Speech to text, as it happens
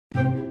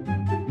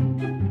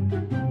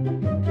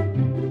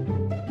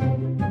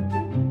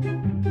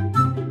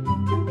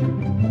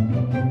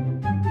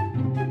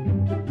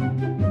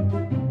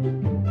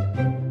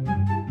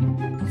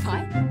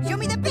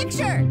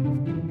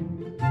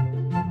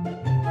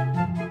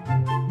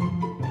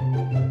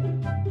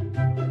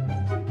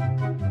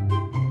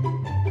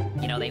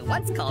They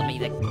once called me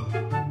the...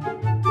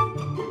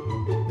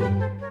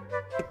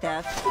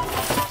 Theft.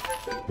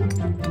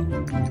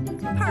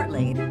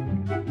 Partly.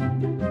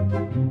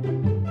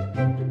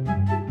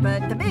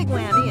 But the big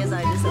whammy is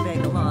I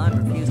disobeyed the law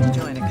and refused to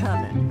join a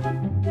coven.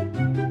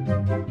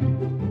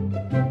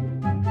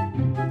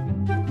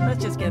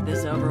 Let's just get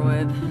this over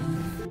with.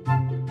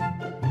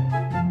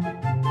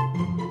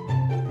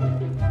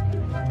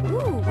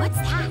 Ooh, what's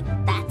that?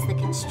 That's the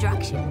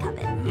construction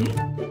coven.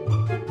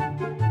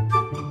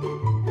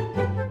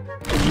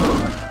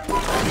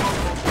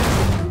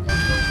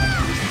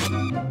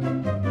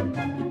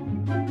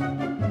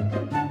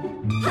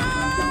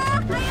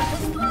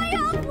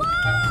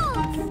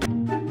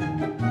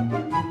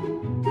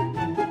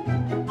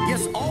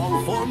 Yes,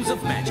 all forms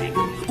of magic.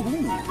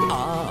 Ooh,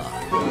 ah.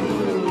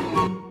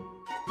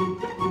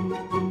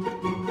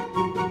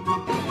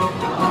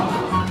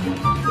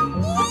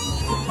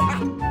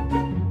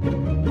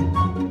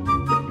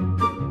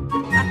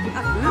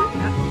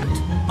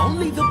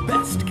 Only the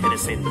best can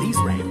ascend these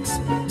ranks.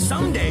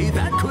 Someday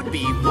that could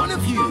be one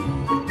of you.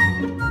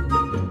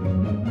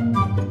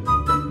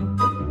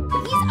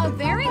 He's a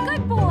very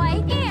good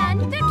boy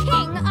and the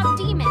king of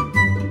demons.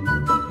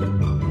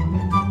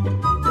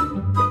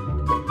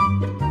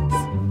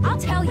 I'll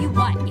tell you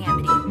what,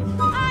 Amity.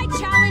 I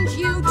challenge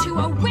you to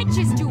a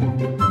witch's duel.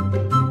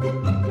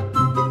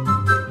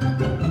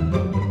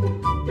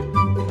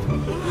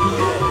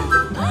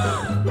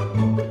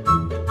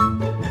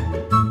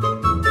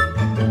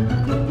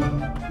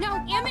 No,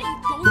 Amity,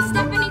 don't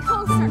step any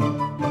closer.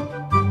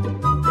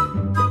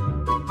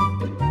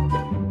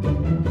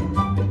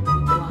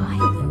 Why,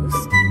 Luz?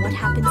 What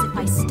happens if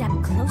I step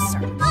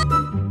closer?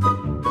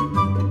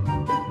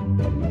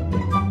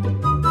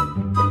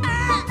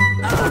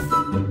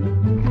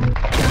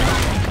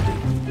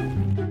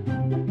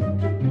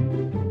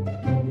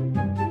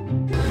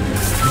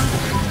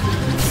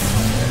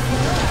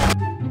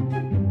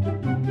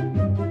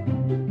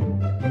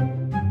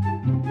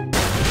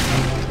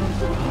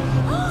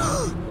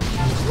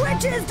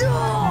 Witch's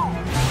duel!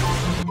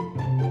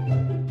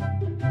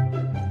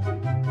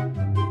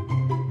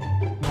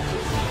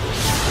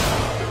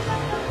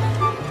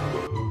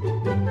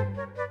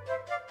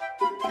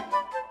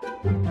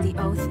 The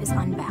oath is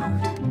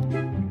unbound.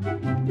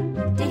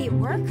 Did it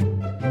work?